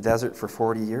into the desert for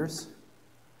 40 years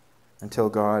until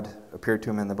God appeared to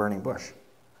him in the burning bush.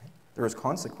 Right? There was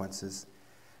consequences.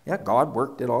 Yeah, God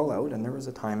worked it all out, and there was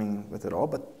a timing with it all,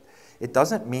 but it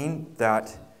doesn't mean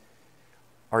that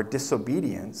our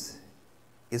disobedience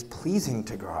is pleasing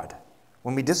to God.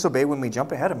 When we disobey, when we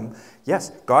jump ahead of him, yes,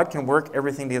 God can work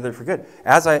everything together for good.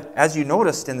 As you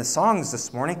noticed in the songs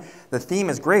this morning, the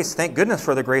theme is grace. Thank goodness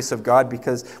for the grace of God,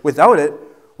 because without it,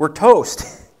 we're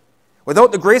toast.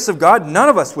 Without the grace of God, none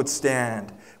of us would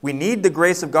stand. We need the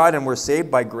grace of God, and we're saved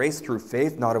by grace through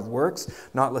faith, not of works,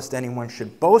 not lest anyone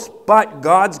should boast. But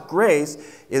God's grace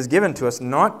is given to us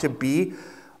not to be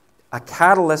a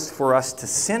catalyst for us to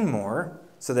sin more,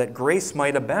 so that grace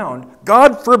might abound.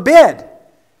 God forbid.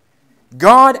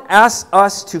 God asks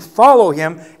us to follow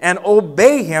him and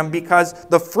obey him, because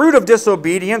the fruit of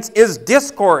disobedience is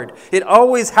discord. It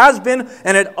always has been,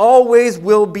 and it always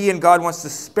will be, and God wants to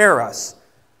spare us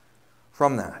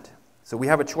from that. So we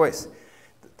have a choice.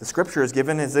 The Scripture is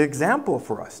given as an example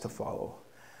for us to follow,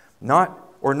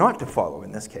 not to follow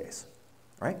in this case,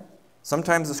 right?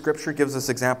 Sometimes the Scripture gives us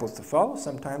examples to follow.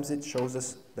 Sometimes it shows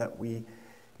us that we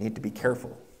need to be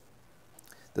careful.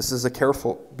 This is a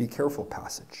be careful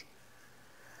passage.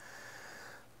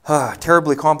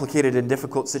 Terribly complicated and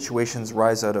difficult situations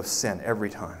rise out of sin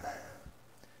every time.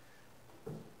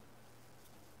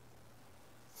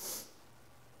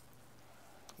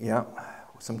 Yeah,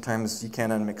 sometimes you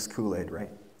can't unmix Kool-Aid, right?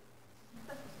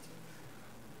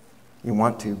 You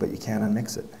want to, but you can't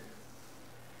unmix it.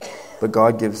 But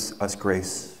God gives us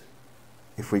grace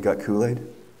if we got Kool-Aid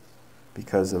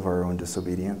because of our own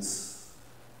disobedience.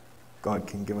 God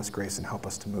can give us grace and help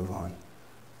us to move on.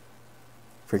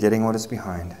 Forgetting what is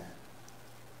behind,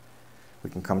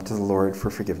 we can come to the Lord for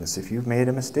forgiveness. If you've made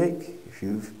a mistake, if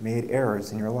you've made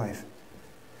errors in your life,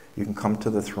 you can come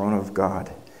to the throne of God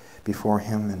before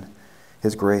him, and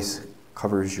his grace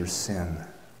covers your sin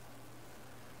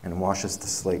and washes the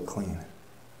slate clean.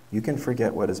 You can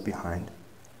forget what is behind,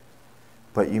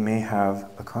 but you may have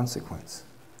a consequence.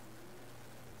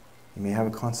 You may have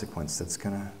a consequence that's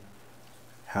going to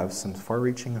have some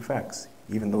far-reaching effects,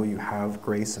 even though you have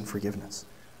grace and forgiveness.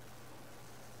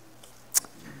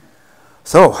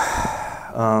 So,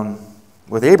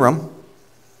 with Abram,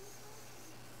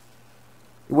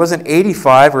 it wasn't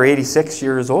 85 or 86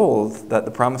 years old that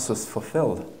the promise was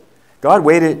fulfilled. God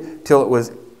waited till it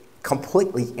was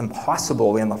completely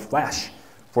impossible in the flesh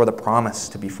for the promise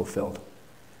to be fulfilled.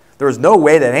 There was no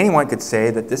way that anyone could say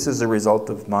that this is a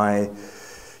result of my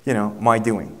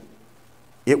doing.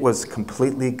 It was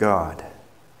completely God.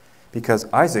 Because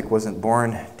Isaac wasn't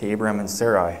born to Abraham and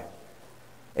Sarai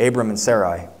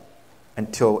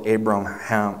until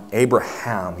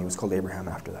Abraham, he was called Abraham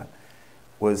after that,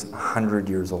 was 100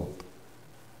 years old.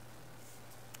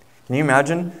 Can you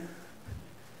imagine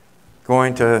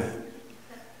going to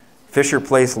Fisher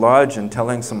Place Lodge and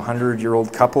telling some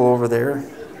 100-year-old couple over there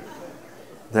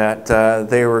that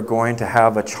they were going to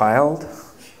have a child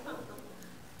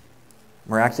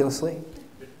miraculously?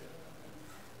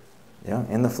 Yeah,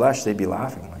 in the flesh, they'd be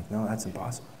laughing like, no, that's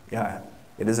impossible. Yeah,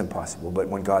 it is impossible, but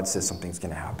when God says something's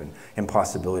going to happen,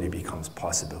 impossibility becomes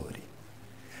possibility.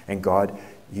 And God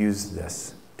used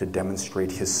this to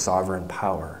demonstrate his sovereign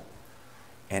power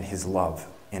and his love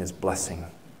and his blessing,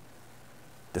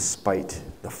 despite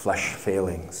the flesh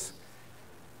failings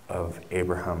of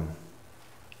Abraham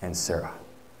and Sarah.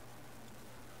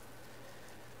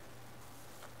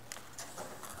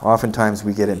 Oftentimes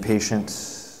we get impatient.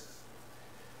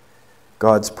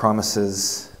 God's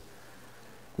promises,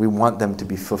 we want them to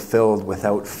be fulfilled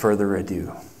without further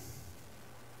ado.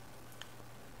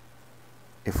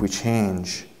 If we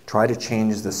try to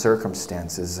change the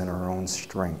circumstances in our own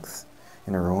strength,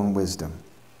 in our own wisdom,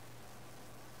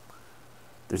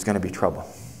 there's going to be trouble.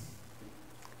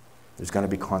 There's going to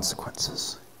be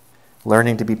consequences.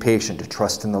 Learning to be patient, to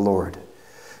trust in the Lord,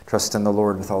 Trust in the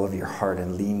Lord with all of your heart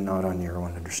and lean not on your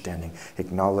own understanding.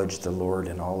 Acknowledge the Lord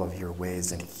in all of your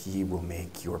ways, and he will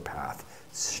make your path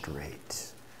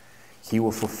straight. He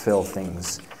will fulfill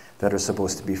things that are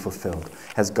supposed to be fulfilled.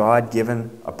 Has God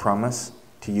given a promise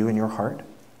to you in your heart?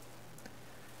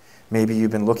 Maybe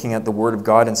you've been looking at the Word of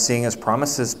God and seeing His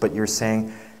promises, but you're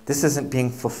saying, this isn't being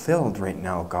fulfilled right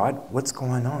now, God. What's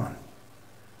going on?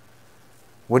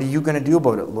 What are you going to do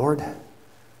about it, Lord? Do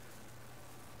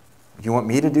you want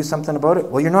me to do something about it?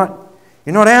 Well, you're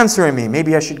not answering me.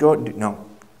 Maybe I should go. No,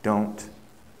 don't.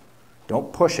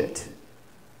 Don't push it.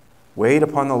 Wait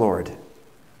upon the Lord.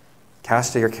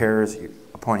 Cast your cares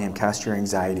upon Him. Cast your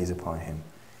anxieties upon Him.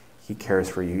 He cares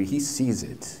for you. He sees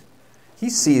it. He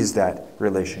sees that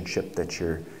relationship that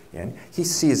you're in. He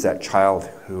sees that child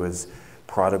who is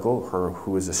prodigal or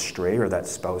who is astray, or that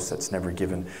spouse that's never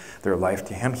given their life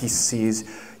to Him. He sees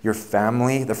your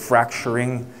family, the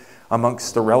fracturing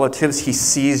amongst the relatives. He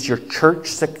sees your church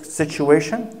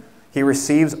situation. He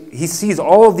sees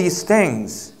all of these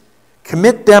things.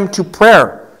 Commit them to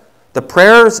prayer. The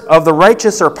prayers of the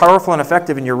righteous are powerful and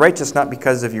effective, and you're righteous not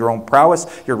because of your own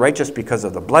prowess. You're righteous because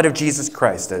of the blood of Jesus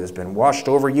Christ that has been washed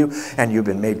over you, and you've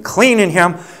been made clean in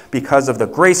Him because of the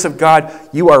grace of God.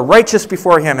 You are righteous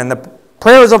before Him, and the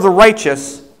prayers of the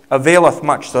righteous availeth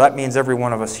much. So that means every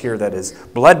one of us here that is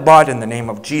blood-bought in the name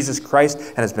of Jesus Christ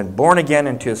and has been born again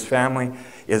into His family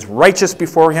is righteous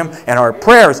before Him, and our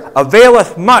prayers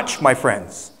availeth much, my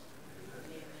friends.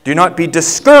 Do not be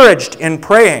discouraged in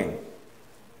praying.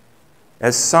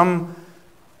 As some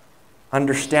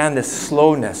understand this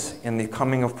slowness in the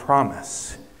coming of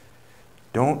promise,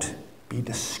 don't be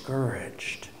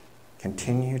discouraged.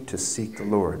 Continue to seek the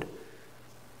Lord.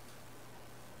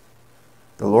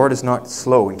 The Lord is not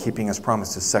slow in keeping His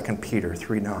promises, 2 Peter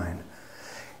 3:9,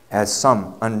 as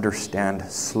some understand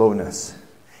slowness.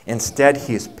 Instead,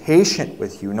 He is patient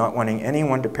with you, not wanting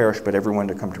anyone to perish, but everyone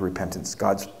to come to repentance.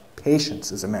 God's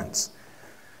patience is immense.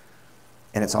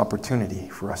 And it's opportunity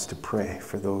for us to pray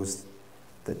for those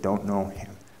that don't know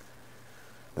Him,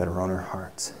 that are on our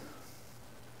hearts.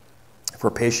 If we're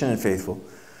patient and faithful,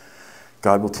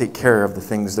 God will take care of the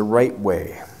things the right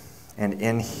way and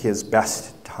in His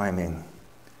best timing.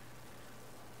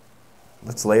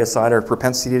 Let's lay aside our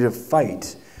propensity to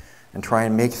fight and try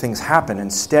and make things happen.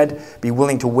 Instead, be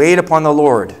willing to wait upon the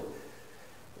Lord.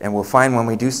 And we'll find when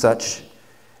we do such,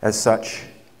 our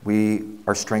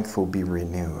strength will be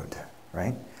renewed.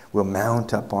 Right? We'll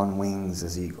mount up on wings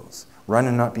as eagles. Run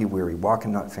and not be weary. Walk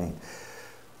and not faint.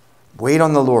 Wait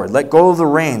on the Lord. Let go of the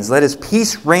reins. Let His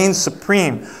peace reign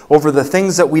supreme over the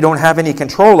things that we don't have any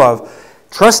control of,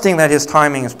 trusting that His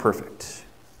timing is perfect,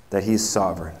 that He's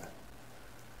sovereign.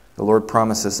 The Lord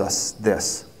promises us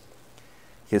this,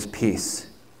 His peace.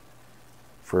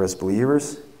 For us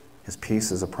believers, His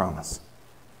peace is a promise.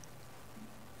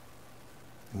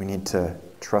 We need to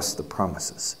trust the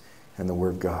promises in the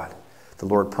Word of God. The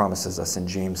Lord promises us in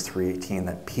James 3:18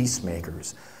 that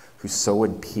peacemakers who sow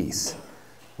in peace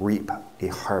reap a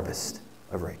harvest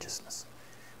of righteousness.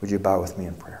 Would you bow with me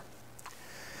in prayer?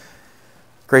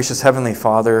 Gracious Heavenly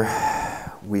Father,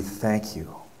 we thank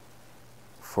You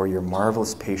for Your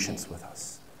marvelous patience with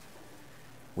us.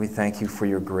 We thank You for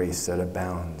Your grace that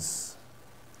abounds,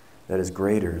 that is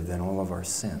greater than all of our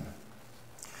sin.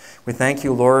 We thank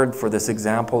You, Lord, for this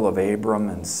example of Abram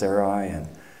and Sarai. And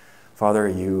Father,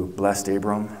 You blessed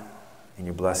Abram and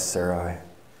You blessed Sarai.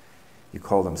 You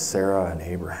called them Sarah and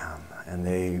Abraham, and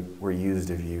they were used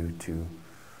of You to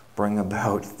bring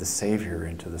about the Savior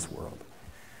into this world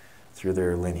through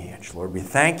their lineage. Lord, we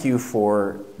thank You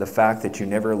for the fact that You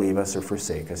never leave us or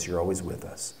forsake us. You're always with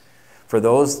us. For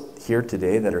those here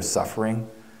today that are suffering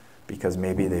because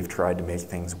maybe they've tried to make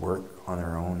things work on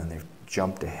their own and they've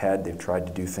jumped ahead, they've tried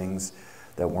to do things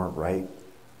that weren't right,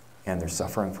 and they're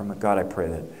suffering from it, God, I pray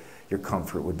that Your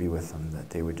comfort would be with them, that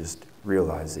they would just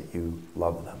realize that You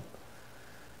love them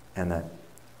and that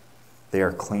they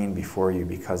are clean before You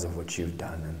because of what You've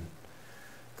done. And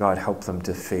God, help them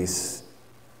to face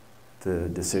the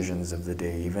decisions of the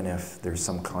day, even if there's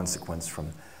some consequence from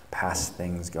past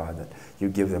things, God, that You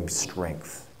give them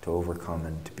strength to overcome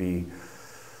and to be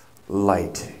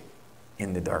light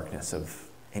in the darkness of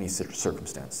any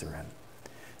circumstance they're in.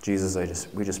 Jesus,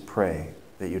 we just pray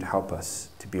that You'd help us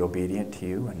to be obedient to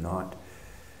You and not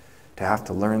to have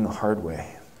to learn the hard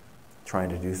way, trying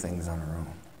to do things on our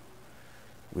own.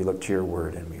 We look to Your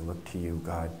Word and we look to You,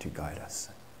 God, to guide us.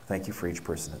 Thank You for each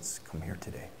person that's come here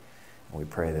today. And we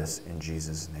pray this in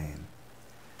Jesus' name.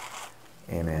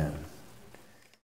 Amen.